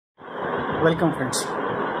Welcome friends.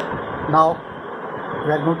 Now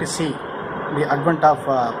we are going to see the advent of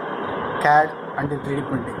CAD and the 3D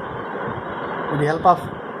printing. With the help of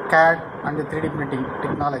CAD and the 3D printing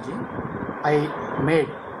technology, I made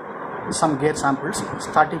some gear samples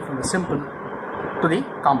starting from the simple to the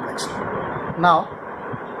complex. Now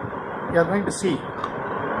you are going to see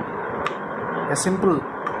a simple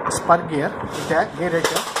spur gear with a gear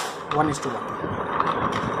ratio 1:1.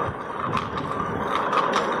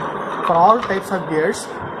 For all types of gears,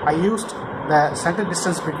 I used the center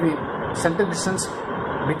distance between the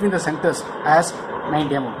centers as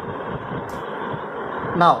 90 mm.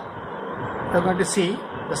 Now we are going to see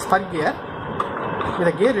the spur gear with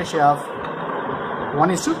a gear ratio of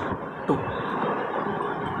 1:2.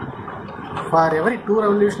 For every 2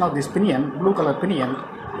 revolution of this pinion, blue color pinion,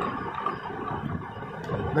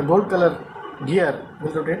 the gold color gear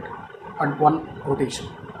will rotate at 1 rotation.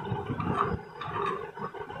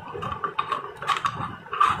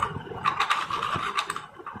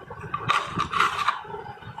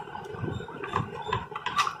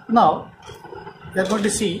 Now we are going to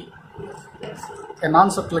see a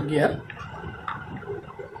non-circular gear,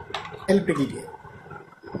 elliptical gear,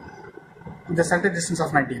 with the center distance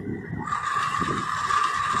of 90 mm.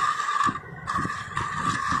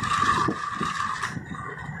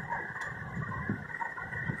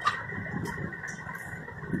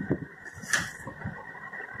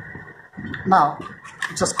 Now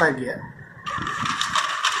it's a square gear.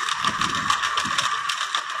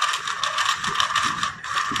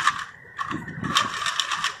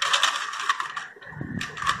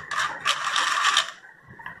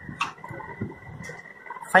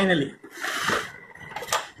 Finally,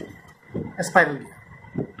 a spiral gear.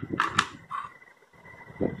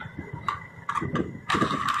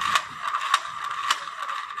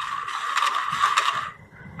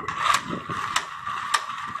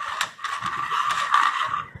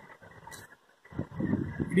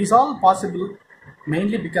 It is all possible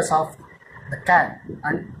mainly because of the CAD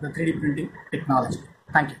and the 3D printing technology.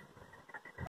 Thank you.